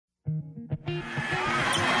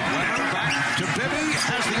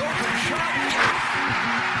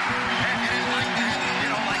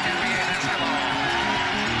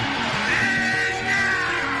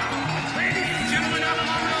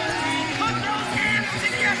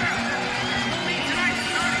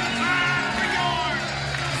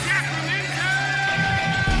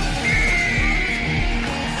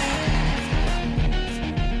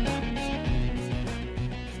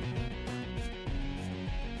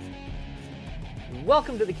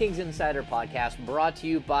Welcome to the Kings Insider Podcast, brought to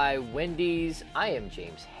you by Wendy's. I am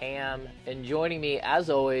James Ham, and joining me, as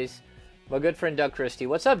always, my good friend Doug Christie.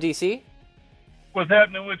 What's up, DC? What's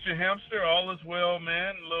happening with your hamster? All is well,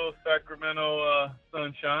 man. A little Sacramento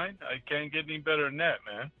sunshine. I can't get any better than that,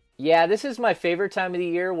 man. Yeah, this is my favorite time of the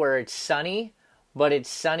year where it's sunny, but it's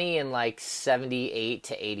sunny in like 78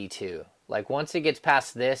 to 82. Like, once it gets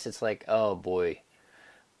past this, it's like, oh boy.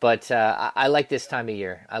 But I like this time of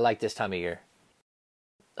year.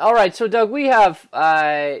 All right, so Doug, we have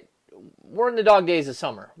we're in the dog days of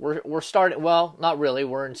summer. We're starting, well, not really.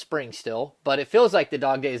 We're in spring still, but it feels like the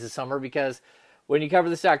dog days of summer because when you cover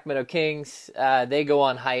the Sacramento Kings, they go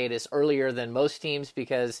on hiatus earlier than most teams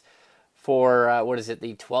because for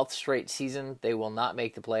the 12th straight season, they will not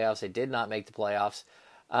make the playoffs. They did not make the playoffs,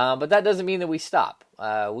 but that doesn't mean that we stop.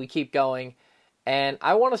 We keep going, and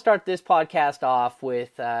I want to start this podcast off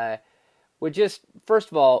with just, first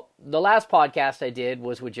of all, the last podcast I did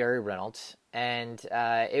was with Jerry Reynolds, and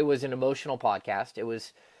it was an emotional podcast. It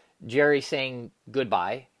was Jerry saying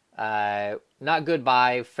goodbye. Not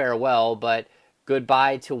goodbye, farewell, but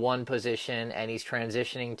goodbye to one position, and he's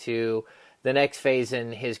transitioning to the next phase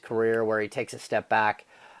in his career where he takes a step back.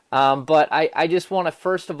 But I just want to,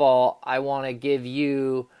 first of all, I want to give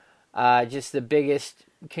you just the biggest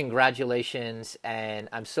congratulations, and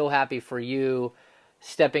I'm so happy for you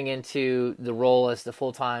stepping into the role as the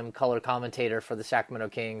full-time color commentator for the Sacramento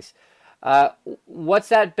Kings. What's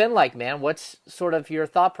that been like, man? What's sort of your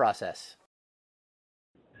thought process?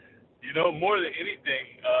 You know, more than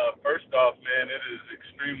anything, first off, man, it is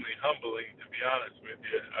extremely humbling, to be honest with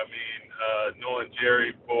you. I mean, knowing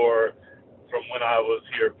Jerry from when I was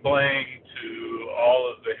here playing to all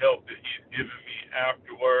of the help that he's given me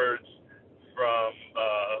afterwards, from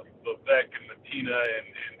Vivek and Martina and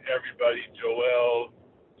everybody, Joel,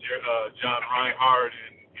 John Reinhardt,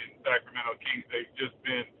 and Sacramento Kings, they've just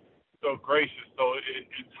been so gracious. So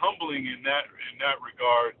it's humbling in that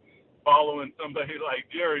regard. Following somebody like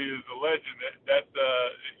Jerry is a legend. That's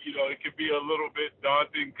it can be a little bit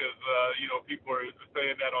daunting because people are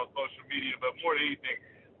saying that on social media. But more than anything,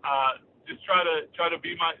 just try to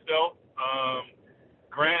be myself.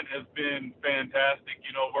 Grant has been fantastic.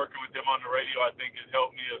 Working with him on the radio, I think, has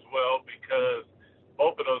helped me as well because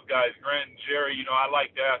both of those guys, Grant and Jerry, I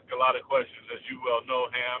like to ask a lot of questions, as you well know,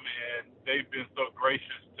 Ham, and they've been so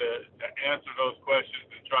gracious to answer those questions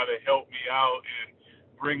and try to help me out and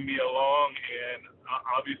bring me along. And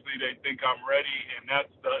obviously, they think I'm ready, and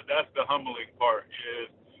that's the humbling part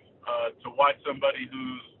is to watch somebody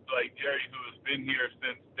who's like Jerry, who has been here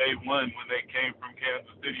since day one when they came from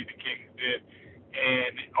Kansas City, the Kings did,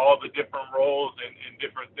 and all the different roles and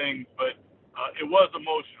different things. But it was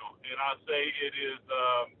emotional, and I say it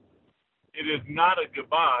is not a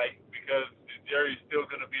goodbye because Jerry's still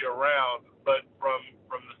going to be around. But from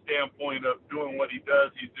the standpoint of doing what he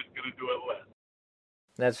does, he's just going to do it less.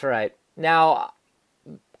 That's right. Now,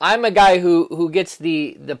 I'm a guy who gets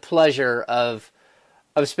the pleasure of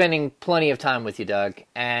spending plenty of time with you, Doug,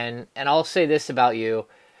 and I'll say this about you: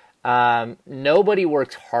 nobody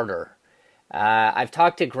works harder. I've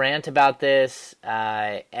talked to Grant about this,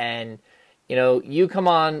 and you come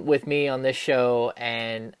on with me on this show,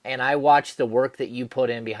 and I watch the work that you put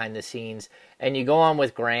in behind the scenes, and you go on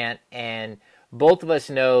with Grant, and both of us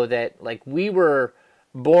know that like we were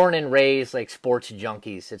born and raised like sports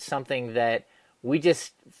junkies. It's something that we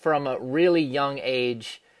just, from a really young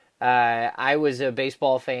age, I was a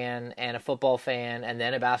baseball fan and a football fan and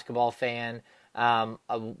then a basketball fan.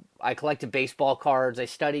 I collected baseball cards. I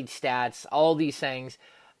studied stats, all these things.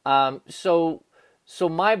 So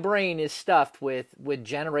my brain is stuffed with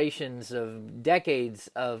generations of decades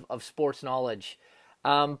of sports knowledge.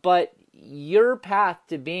 But your path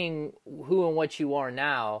to being who and what you are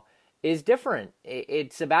now is different.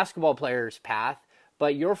 It's a basketball player's path,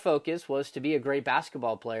 but your focus was to be a great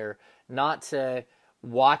basketball player, not to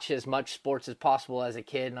watch as much sports as possible as a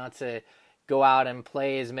kid, not to go out and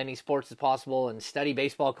play as many sports as possible and study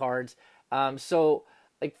baseball cards. So,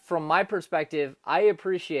 like, from my perspective, I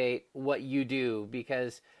appreciate what you do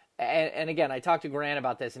because, and again, I talked to Grant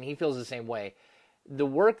about this and he feels the same way. The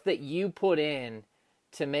work that you put in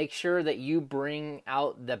to make sure that you bring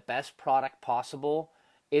out the best product possible,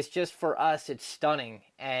 it's just, for us, it's stunning.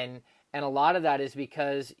 And a lot of that is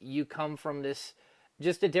because you come from this,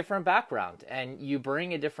 just a different background, and you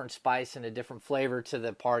bring a different spice and a different flavor to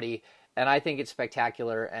the party. And I think it's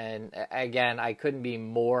spectacular. And again, I couldn't be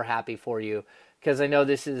more happy for you because I know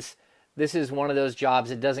this is one of those jobs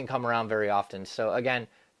that doesn't come around very often. So again,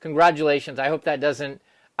 congratulations. I hope that doesn't,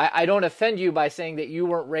 I don't offend you by saying that you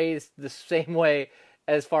weren't raised the same way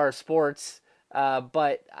as far as sports.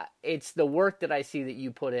 But it's the work that I see that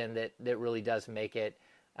you put in that really does make it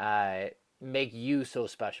uh, make you so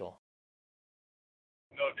special.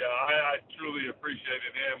 No doubt. I truly appreciate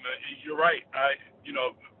it, him. You're right.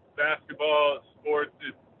 Basketball, sports,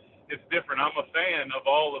 it's different. I'm a fan of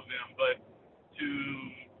all of them, but to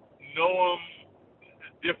know them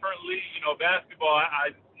differently, basketball,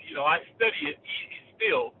 I study it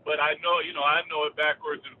still, but I know it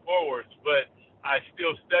backwards and forwards, but I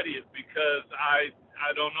still study it because I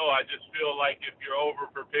don't know. I just feel like if you're over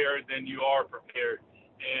prepared, then you are prepared,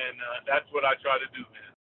 and that's what I try to do,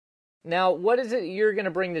 man. Now, what is it you're going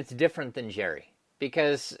to bring that's different than Jerry?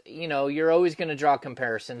 Because you're always going to draw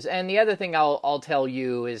comparisons. And the other thing I'll tell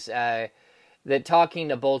you is that talking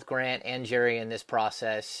to both Grant and Jerry in this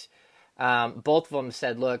process, both of them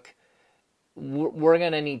said, "Look, we're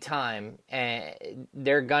going to need time, and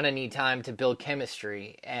they're going to need time to build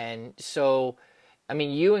chemistry." And so, I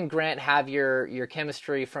mean, you and Grant have your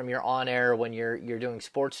chemistry from your on air when you're doing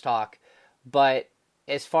sports talk, but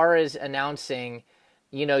as far as announcing,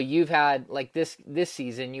 you've had like this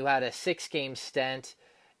season, you had a 6 game stint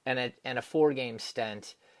and a 4 game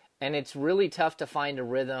stint, and it's really tough to find a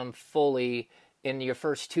rhythm fully in your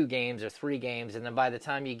first 2 games or 3 games, and then by the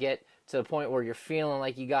time you get to the point where you're feeling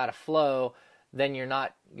like you got a flow, then you're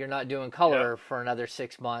not doing Yeah. color for another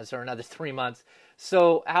 6 months or another 3 months.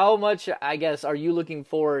 So how much, I guess, are you looking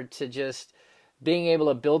forward to just being able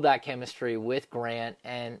to build that chemistry with Grant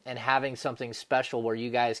and having something special where you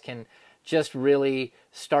guys can just really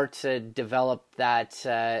start to develop that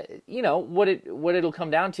what it'll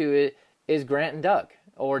come down to is Grant and Doug,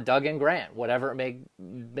 or Doug and Grant, whatever it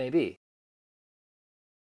may be.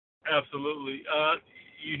 Absolutely.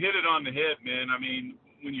 You hit it on the head, man. I mean,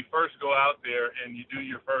 when you first go out there and you do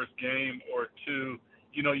your first game or two,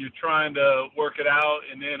 you're trying to work it out,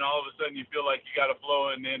 and then all of a sudden you feel like you got a flow,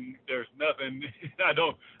 and then there's nothing. I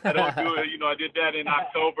don't do it. I did that in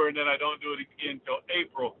October, and then I don't do it again until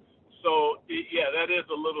April. So yeah, that is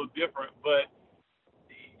a little different, but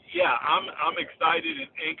yeah, I'm excited and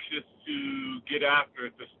anxious to get after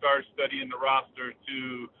it, to start studying the roster,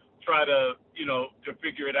 to try to to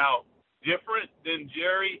figure it out. Different than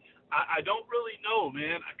Jerry, I don't really know,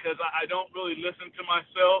 man, because I don't really listen to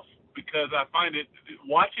myself, because I find it,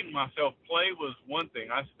 watching myself play was one thing.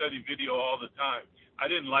 I study video all the time. I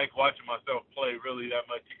didn't like watching myself play really that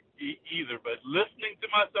much either, but listening to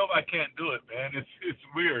myself, I can't do it, man. It's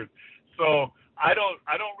weird. So I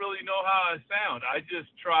don't really know how I sound. I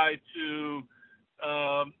just try to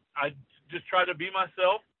be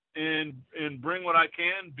myself and bring what I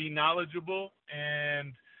can, be knowledgeable,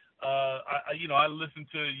 and I listen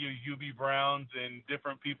to your UB Browns and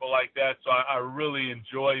different people like that. So I really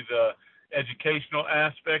enjoy the educational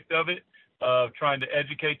aspect of it, of trying to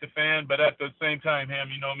educate the fan, but at the same time, Ham,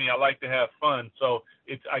 you know me, I like to have fun. So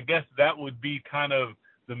I guess that would be kind of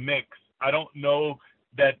the mix. I don't know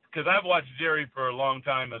that, because I've watched Jerry for a long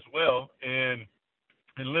time as well, and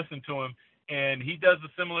listen to him, and he does a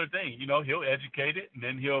similar thing. He'll educate it, and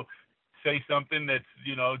then he'll say something that's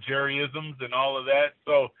Jerryisms and all of that.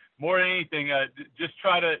 So more than anything, just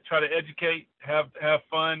try to educate, have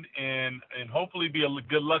fun, and hopefully be a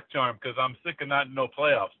good luck charm, because I'm sick of not no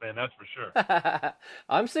playoffs, man. That's for sure.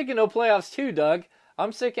 I'm sick of no playoffs too, Doug.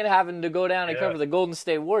 I'm sick of having to go down and Yeah. cover the Golden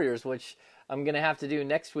State Warriors, which I'm gonna have to do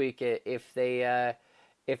next week if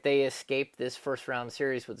they escape this first round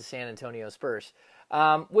series with the San Antonio Spurs.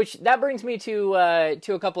 Which that brings me to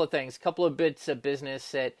a couple of things, a couple of bits of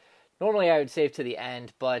business that normally I would save to the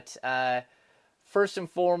end, but first and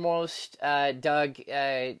foremost, Doug,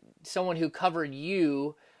 someone who covered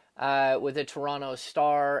you with the Toronto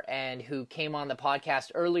Star and who came on the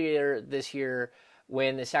podcast earlier this year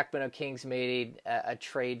when the Sacramento Kings made a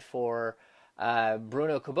trade for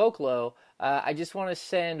Bruno Caboclo. I just want to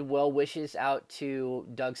send well wishes out to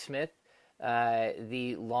Doug Smith,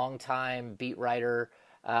 the longtime beat writer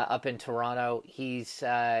up in Toronto. He's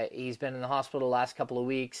been in the hospital the last couple of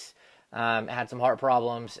weeks, had some heart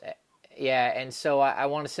problems. Yeah, and so I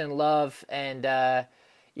want to send love. And,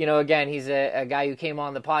 again, he's a guy who came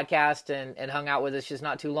on the podcast and hung out with us just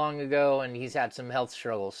not too long ago, and he's had some health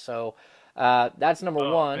struggles. So that's number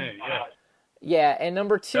Oh one. man, yeah, Yeah, and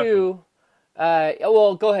number definitely. two,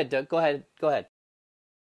 well, go ahead, Doug. Go ahead. Go ahead.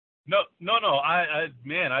 No, no, no.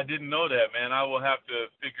 Man, I didn't know that, man. I will have to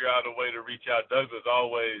figure out a way to reach out. Doug was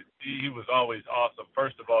always, he was always awesome.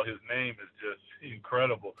 First of all, his name is just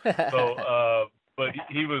incredible. So, but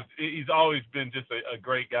he's always been just a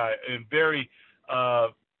great guy, and uh,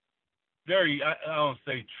 I don't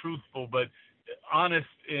say truthful, but honest.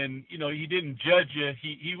 And he didn't judge you.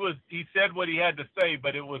 He said what he had to say,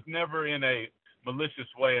 but it was never in a malicious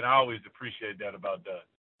way, and I always appreciate that about Doug.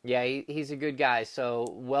 Yeah, he's a good guy. So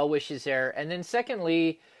well wishes there. And then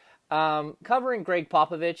secondly, covering Greg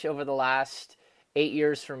Popovich over the last 8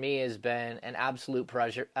 years for me has been an absolute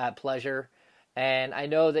pleasure. And I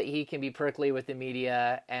know that he can be prickly with the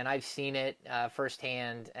media, and I've seen it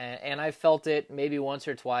firsthand, and I've felt it maybe once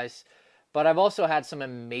or twice. But I've also had some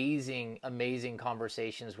amazing, amazing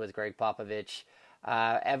conversations with Greg Popovich.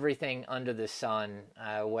 Everything under the sun,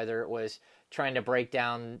 whether it was trying to break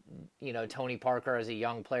down, Tony Parker as a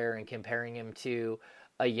young player and comparing him to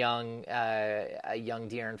a young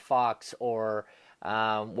De'Aaron Fox, or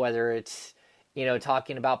whether it's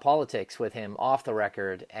talking about politics with him off the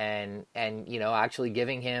record, and actually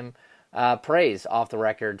giving him praise off the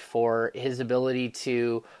record for his ability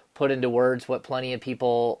to put into words what plenty of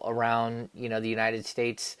people around the United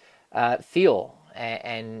States feel,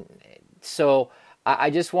 and so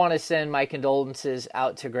I just want to send my condolences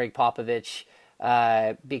out to Greg Popovich,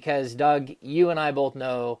 because Doug, you and I both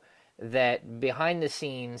know that behind the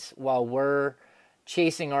scenes, while we're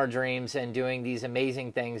chasing our dreams and doing these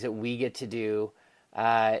amazing things that we get to do,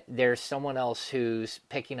 there's someone else who's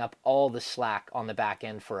picking up all the slack on the back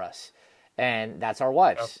end for us, and that's our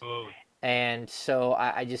wives. Absolutely. And so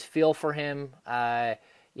I just feel for him.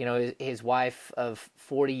 His wife of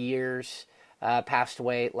 40 years passed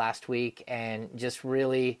away last week, and just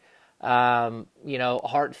really,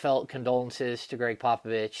 heartfelt condolences to Greg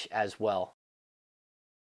Popovich as well.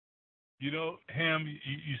 Ham,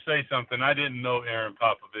 you say something. I didn't know Aaron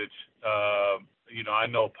Popovich. I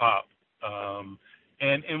know Pop.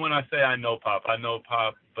 And when I say I know Pop,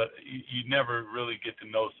 but you never really get to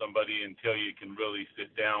know somebody until you can really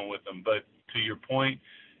sit down with them. But to your point,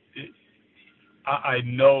 I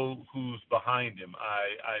know who's behind him.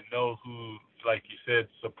 I know who, like you said,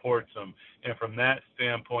 supports him. And from that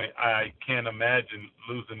standpoint, I can't imagine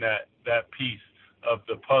losing that piece of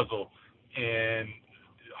the puzzle. And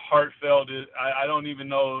heartfelt is, I don't even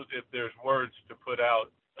know if there's words to put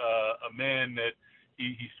out. A man that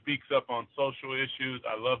he speaks up on social issues.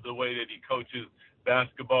 I love the way that he coaches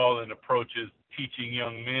basketball and approaches teaching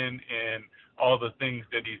young men and all the things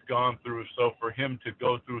that he's gone through. So for him to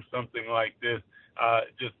go through something like this,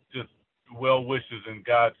 just well wishes and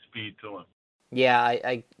Godspeed to him. Yeah,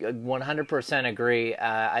 I 100% agree.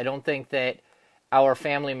 I don't think that our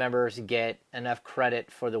family members get enough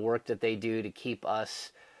credit for the work that they do to keep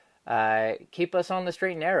us on the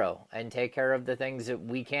straight and narrow and take care of the things that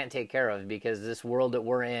we can't take care of, because this world that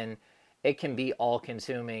we're in, it can be all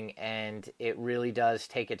consuming, and it really does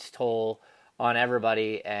take its toll on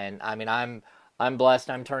everybody. And I mean, I'm blessed.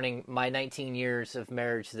 I'm turning my 19 years of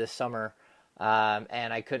marriage this summer.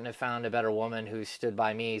 And I couldn't have found a better woman who stood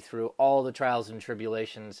by me through all the trials and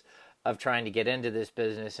tribulations of trying to get into this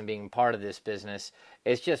business and being part of this business.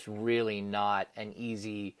 It's just really not an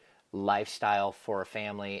easy lifestyle for a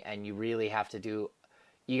family, and you really have to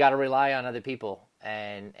you got to rely on other people.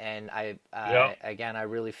 And Yeah, again, I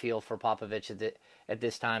really feel for Popovich at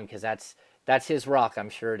this time, because that's his rock.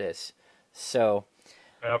 I'm sure it is. So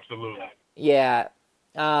absolutely. yeah.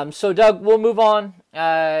 So Doug, we'll move on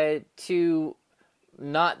to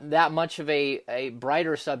not that much of a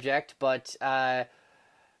brighter subject, but Bogdan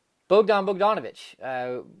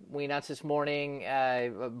Bogdanovic. We announced this morning,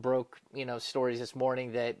 broke stories this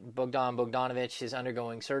morning, that Bogdan Bogdanovic is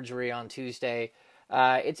undergoing surgery on Tuesday.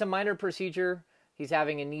 It's a minor procedure. He's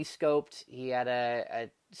having a knee scoped. He had a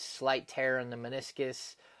slight tear in the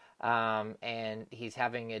meniscus, and he's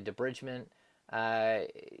having a debridement. Uh,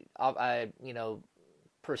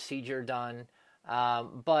 procedure done.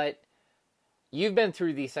 But you've been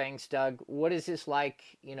through these things, Doug. What is this like?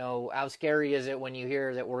 How scary is it when you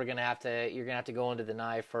hear that you're gonna have to go into the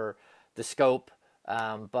knife for the scope?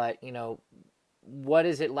 But what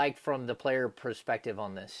is it like from the player perspective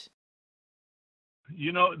on this?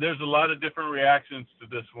 There's a lot of different reactions to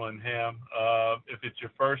this one, Ham. If it's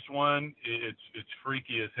your first one, it's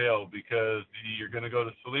freaky as hell, because you're going to go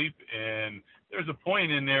to sleep, and there's a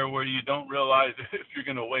point in there where you don't realize if you're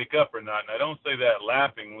going to wake up or not. And I don't say that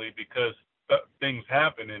laughingly, because things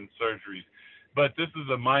happen in surgeries. But this is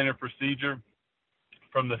a minor procedure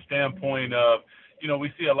from the standpoint of,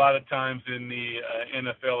 we see a lot of times in the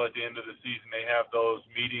NFL at the end of the season, they have those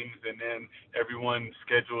meetings, and then everyone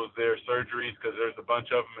schedules their surgeries, because there's a bunch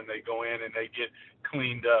of them, and they go in and they get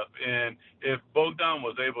cleaned up. And if Bogdan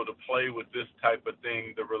was able to play with this type of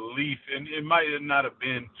thing, the relief, and it might not have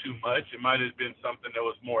been too much. It might have been something that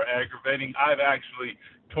was more aggravating. I've actually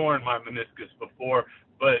torn my meniscus before,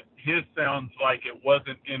 but his sounds like it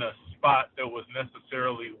wasn't in a spot that was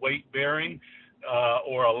necessarily weight bearing,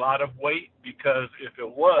 or a lot of weight, because if it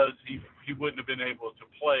was, he wouldn't have been able to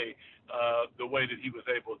play the way that he was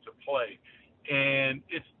able to play. And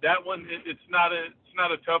it's that one. It's not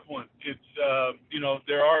a tough one. It's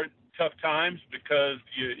there are tough times because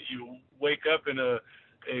you wake up in a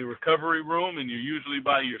recovery room and you're usually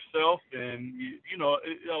by yourself, and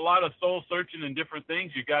a lot of soul searching and different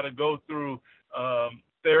things. You got to go through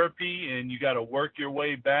therapy, and you got to work your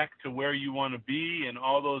way back to where you want to be, and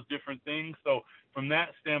all those different things. So from that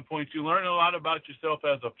standpoint, you learn a lot about yourself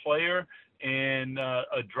as a player, and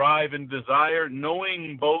a drive and desire.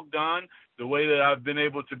 Knowing Bogdan, the way that I've been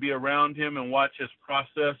able to be around him and watch his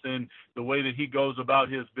process and the way that he goes about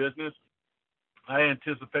his business, I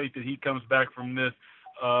anticipate that he comes back from this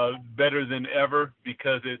better than ever,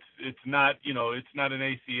 because it's not it's not an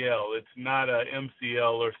ACL, it's not a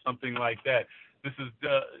MCL or something like that. This is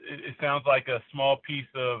it sounds like a small piece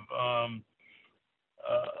of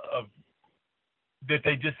that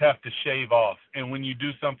they just have to shave off. And when you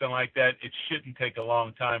do something like that, it shouldn't take a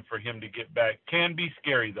long time for him to get back. Can be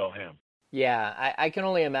scary though, him. Yeah, I can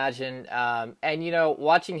only imagine. And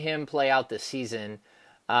watching him play out this season,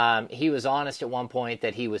 he was honest at one point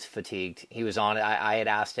that he was fatigued. He was on it. I had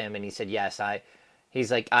asked him, and he said, yes,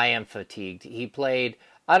 he's like, I am fatigued. He played,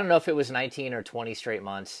 I don't know if it was 19 or 20 straight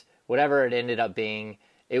months, whatever it ended up being.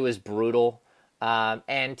 It was brutal.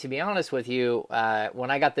 And to be honest with you,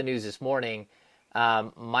 when I got the news this morning,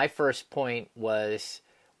 my first point was,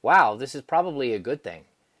 wow, this is probably a good thing.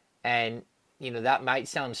 And, that might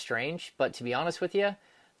sound strange, but to be honest with you,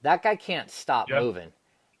 that guy can't stop Yep. moving.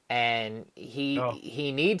 And No.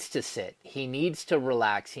 he needs to sit. He needs to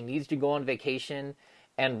relax. He needs to go on vacation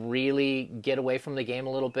and really get away from the game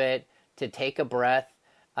a little bit, to take a breath,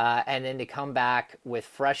 and then to come back with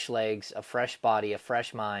fresh legs, a fresh body, a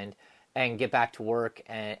fresh mind, and get back to work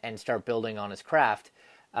and start building on his craft.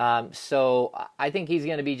 So I think he's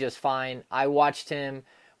going to be just fine. I watched him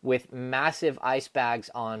with massive ice bags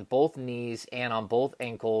on both knees and on both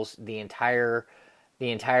ankles the entire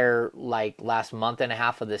like last month and a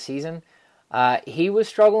half of the season. He was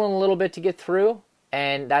struggling a little bit to get through,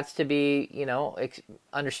 and that's to be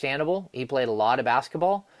understandable. He played a lot of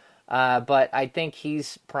basketball, but I think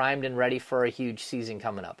he's primed and ready for a huge season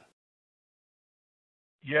coming up.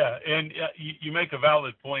 Yeah, and you make a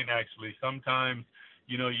valid point, actually. Sometimes,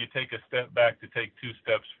 you take a step back to take two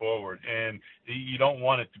steps forward, and you don't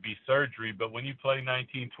want it to be surgery, but when you play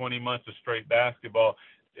 19, 20 months of straight basketball,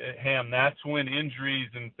 that's when injuries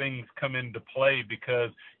and things come into play,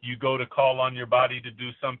 because you go to call on your body to do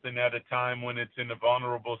something at a time when it's in a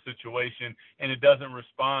vulnerable situation, and it doesn't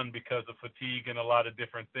respond because of fatigue and a lot of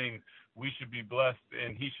different things. We should be blessed,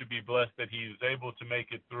 and he should be blessed that he was able to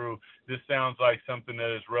make it through. This sounds like something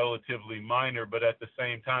that is relatively minor, but at the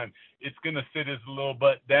same time, it's going to sit his little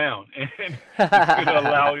butt down, and it's going to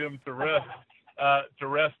allow him to rest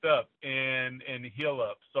up and heal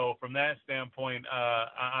up. So from that standpoint,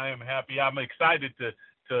 I am happy. I'm excited to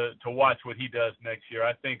watch what he does next year.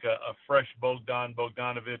 I think a fresh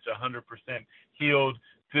Bogdanovich, 100% healed,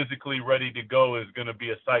 physically ready to go, is going to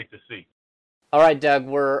be a sight to see. All right, Doug,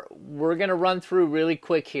 we're gonna run through really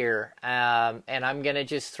quick here, and I'm gonna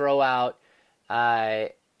just throw out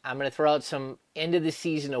some end of the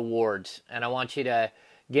season awards, and I want you to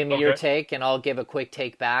give me your take, and I'll give a quick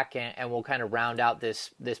take back, and we'll kind of round out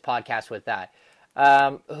this podcast with that.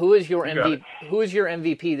 Who is your MVP? Who is your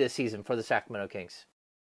MVP this season for the Sacramento Kings?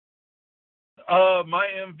 My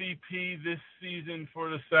MVP this season for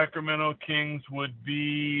the Sacramento Kings would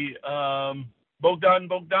be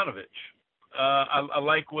Bogdanovich. I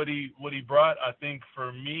like what he brought. I think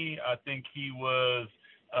for me, I think he was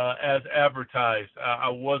as advertised. I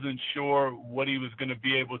wasn't sure what he was going to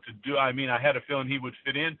be able to do. I mean, I had a feeling he would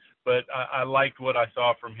fit in, but I liked what I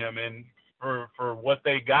saw from him. And for what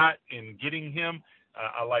they got in getting him,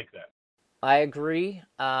 I like that. I agree.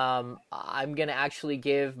 I'm going to actually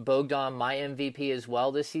give Bogdan my MVP as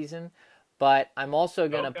well this season, but I'm also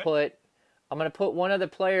going to put one other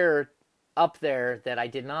player up there that I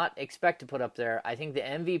did not expect to put up there. I think the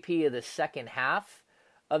MVP of the second half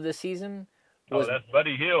of the season was that's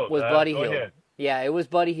Buddy Hield. Buddy Hield. Yeah, it was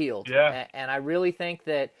Buddy Hield. Yeah. And I really think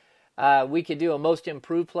that we could do a most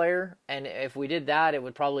improved player, and if we did that, it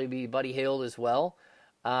would probably be Buddy Hield as well.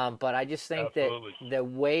 But I just think Absolutely. that the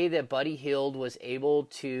way that Buddy Hield was able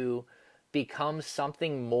to become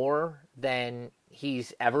something more than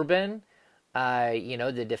he's ever been,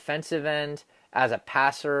 the defensive end as a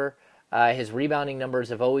passer, his rebounding numbers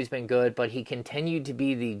have always been good, but he continued to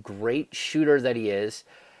be the great shooter that he is.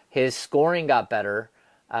 His scoring got better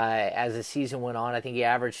as the season went on. I think he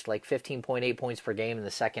averaged like 15.8 points per game in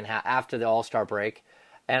the second half after the All-Star break.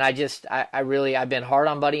 And I've been hard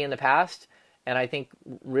on Buddy in the past, and I think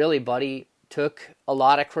really Buddy took a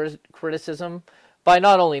lot of criticism by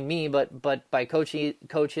not only me, but by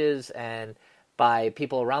coaches and by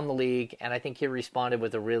people around the league. And I think he responded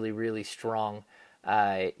with a really, really strong,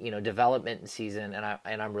 development season.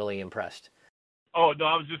 And I'm really impressed. Oh no,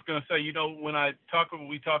 I was just gonna say, when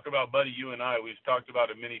we talk about Buddy, you and I, we've talked about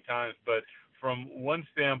it many times, but from one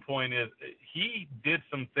standpoint is he did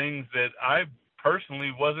some things that I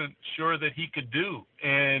personally wasn't sure that he could do,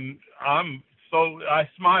 and I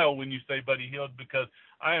smile when you say Buddy Hield because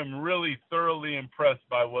I am really thoroughly impressed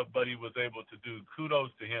by what Buddy was able to do.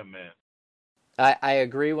 Kudos to him, man. I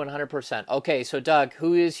agree 100%. Okay, so Doug,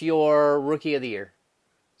 who is your rookie of the year?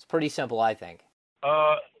 It's pretty simple, I think.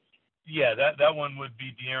 Uh, Yeah, that one would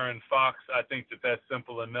be De'Aaron Fox. I think that's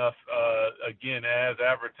simple enough. Again, as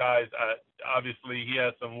advertised, obviously he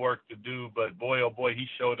has some work to do, but boy, oh boy, he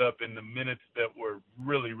showed up in the minutes that were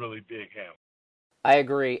really, really big, Ham. I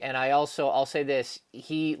agree, and I'll say this: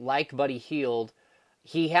 he, like Buddy Hield,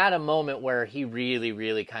 he had a moment where he really,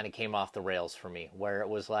 really kind of came off the rails for me, where it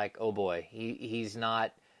was like, oh boy, he's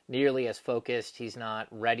not nearly as focused, he's not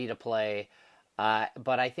ready to play.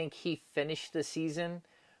 But I think he finished the season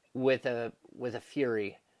with a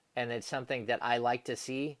fury, and it's something that I like to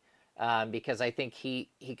see. Because I think he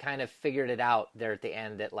kind of figured it out there at the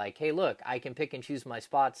end that, like, hey, look, I can pick and choose my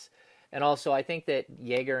spots. And also I think that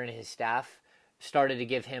Jaeger and his staff started to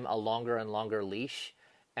give him a longer and longer leash,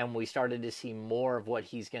 and we started to see more of what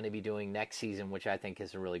he's going to be doing next season, which I think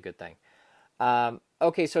is a really good thing.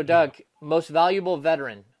 Okay, so Doug, most valuable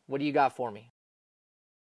veteran, what do you got for me?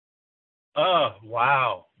 Oh,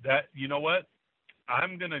 wow. You know what?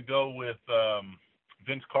 I'm going to go with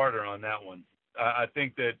Vince Carter on that one. I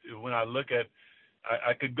think that when I look at,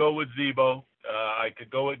 I could go with Zebo. I could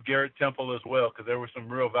go with Garrett Temple as well because there were some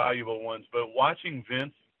real valuable ones. But watching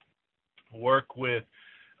Vince work with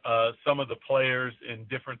some of the players and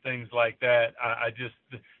different things like that,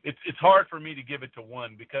 it's hard for me to give it to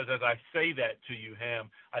one because as I say that to you, Ham,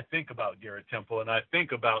 I think about Garrett Temple and I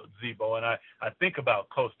think about Zebo and I think about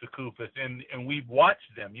Costa Koufis and we've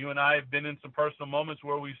watched them. You and I have been in some personal moments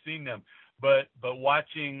where we've seen them, but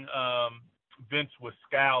watching Vince with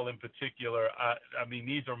Scal in particular, I mean,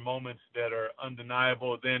 these are moments that are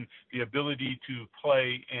undeniable. Then the ability to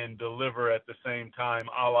play and deliver at the same time,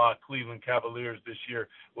 a la Cleveland Cavaliers this year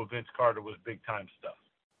with Vince Carter was big time stuff.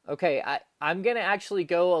 Okay, I'm going to actually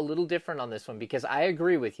go a little different on this one because I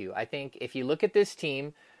agree with you. I think if you look at this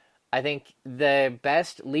team, I think the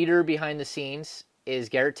best leader behind the scenes is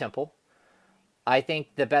Garrett Temple. I think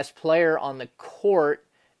the best player on the court,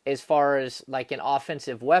 as far as like an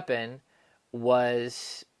offensive weapon,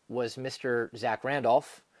 was Mr. Zach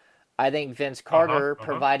Randolph. I think Vince Carter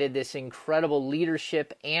provided this incredible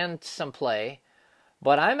leadership and some play.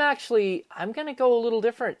 But I'm going to go a little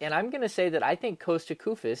different, and I'm going to say that I think Costa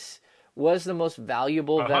Koufis was the most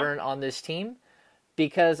valuable veteran on this team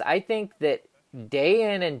because I think that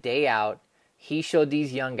day in and day out, he showed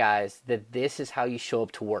these young guys that this is how you show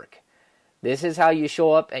up to work. This is how you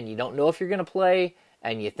show up, and you don't know if you're going to play,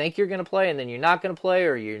 and you think you're going to play, and then you're not going to play,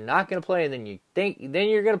 or you're not going to play, and then you think then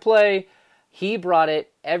you're going to play. He brought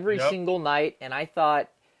it every single night, and I thought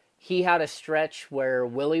he had a stretch where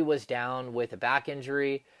Willie was down with a back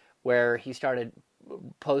injury, where he started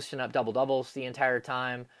posting up double doubles the entire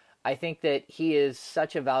time. I think that he is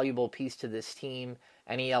such a valuable piece to this team,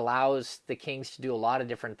 and he allows the Kings to do a lot of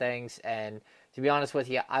different things. And to be honest with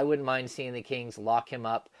you, I wouldn't mind seeing the Kings lock him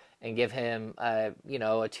up and give him, a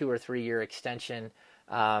 2 or 3 year extension.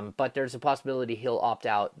 But there's a possibility he'll opt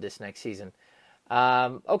out this next season.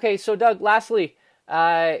 Okay, so Doug, lastly,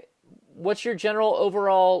 what's your general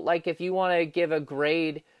overall, like if you want to give a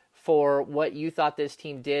grade for what you thought this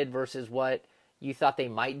team did versus what you thought they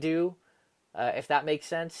might do, if that makes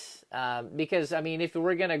sense? Because, I mean, if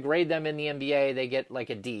we're going to grade them in the NBA, they get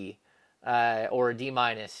like a D or a D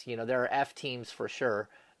minus. There are F teams for sure,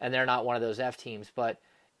 and they're not one of those F teams. But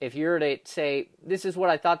if you're to say, this is what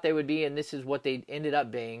I thought they would be and this is what they ended up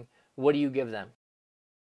being, what do you give them?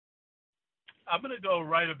 I'm going to go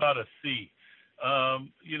right about a C. I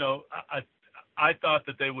thought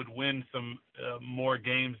that they would win some more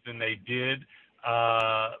games than they did,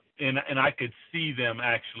 and I could see them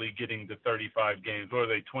actually getting to 35 games. What are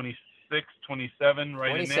they, 26, 27, right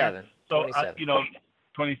 27, in there? So 27.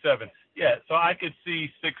 27. Yeah, so I could see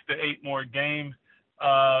 6 to 8 more games.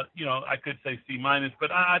 I could say C minus,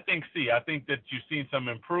 but I think C. I think that you've seen some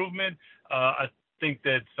improvement. I think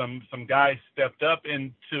that some guys stepped up,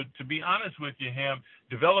 and to be honest with you, Ham,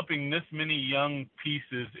 developing this many young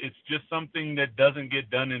pieces, it's just something that doesn't get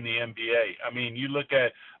done in the NBA. I mean, you look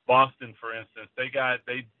at Boston, for instance,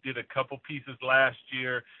 they did a couple pieces last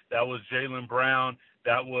year. That was Jaylen Brown.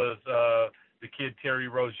 That was the kid Terry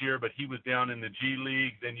Rozier, but he was down in the G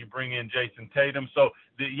League. Then you bring in Jason Tatum. So,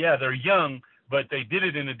 they're young, but they did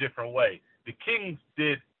it in a different way. The Kings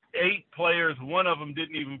did 8 players. One of them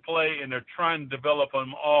didn't even play, and they're trying to develop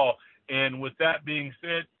them all. And with that being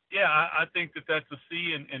said, I think that's a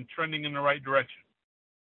C and trending in the right direction.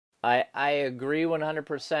 I agree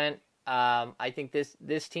 100%. I think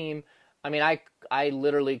this team. I mean, I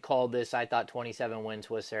literally called this. I thought 27 wins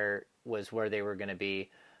was where they were going to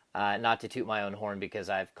be. Not to toot my own horn, because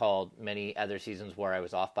I've called many other seasons where I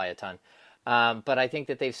was off by a ton. But I think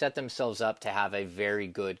that they've set themselves up to have a very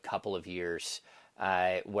good couple of years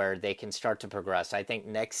where they can start to progress. I think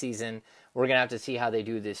next season we're going to have to see how they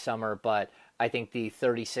do this summer, but I think the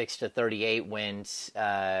 36 to 38 wins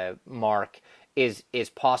mark is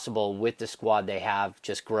possible with the squad they have,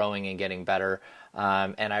 just growing and getting better.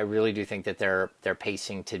 And I really do think that they're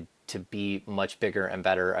pacing to be much bigger and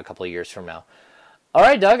better a couple of years from now. All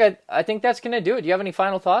right, Doug, I think that's going to do it. Do you have any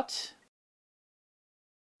final thoughts?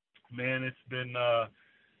 Man, it's been a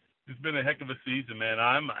heck of a season, man.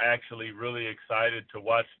 I'm actually really excited to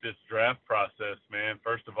watch this draft process, man.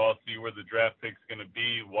 First of all, see where the draft pick's going to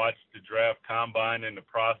be, watch the draft combine and the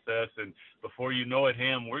process, and before you know it,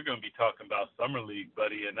 Ham, we're going to be talking about Summer League,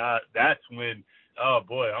 buddy, and that's when, oh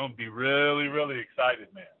boy, I'm going to be really, really excited,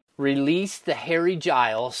 man. Release the Harry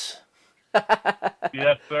Giles.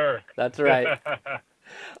 Yes, sir. That's right.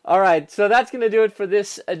 All right, so that's going to do it for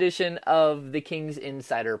this edition of the Kings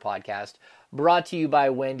Insider Podcast, brought to you by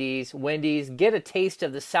Wendy's. Wendy's, get a taste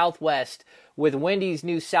of the Southwest with Wendy's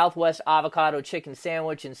new Southwest Avocado Chicken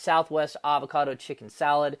Sandwich and Southwest Avocado Chicken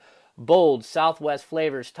Salad. Bold Southwest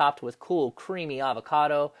flavors topped with cool, creamy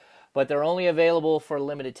avocado, but they're only available for a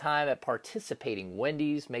limited time at participating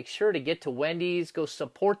Wendy's. Make sure to get to Wendy's. Go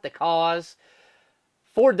support the cause.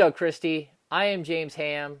 For Doug Christie, I am James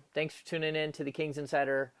Ham. Thanks for tuning in to the Kings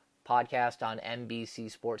Insider Podcast on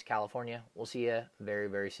NBC Sports California. We'll see you very,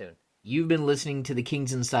 very soon. You've been listening to the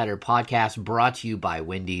Kings Insider Podcast, brought to you by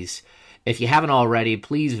Wendy's. If you haven't already,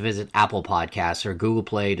 please visit Apple Podcasts or Google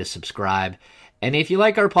Play to subscribe. And if you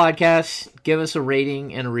like our podcast, give us a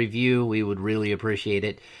rating and a review. We would really appreciate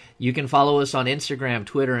it. You can follow us on Instagram,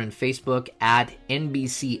 Twitter, and Facebook at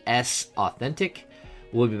NBCS Authentic.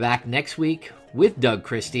 We'll be back next week with Doug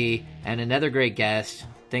Christie and another great guest.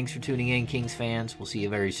 Thanks for tuning in, Kings fans. We'll see you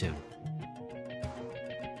very soon.